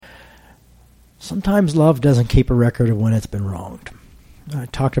Sometimes love doesn't keep a record of when it's been wronged. I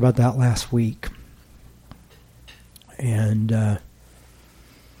talked about that last week. And I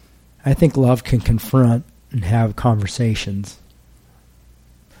think love can confront and have conversations.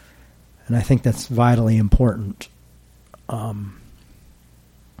 And I think that's vitally important. But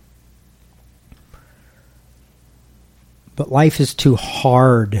life is too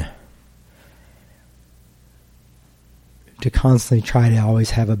hard to constantly try to always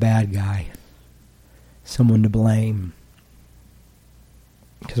have a bad guy, someone to blame.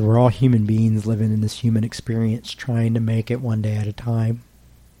 Because we're all human beings living in this human experience, trying to make it one day at a time.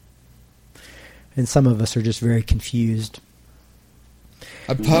 And some of us are just very confused.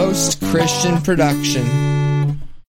 A post-Christian production.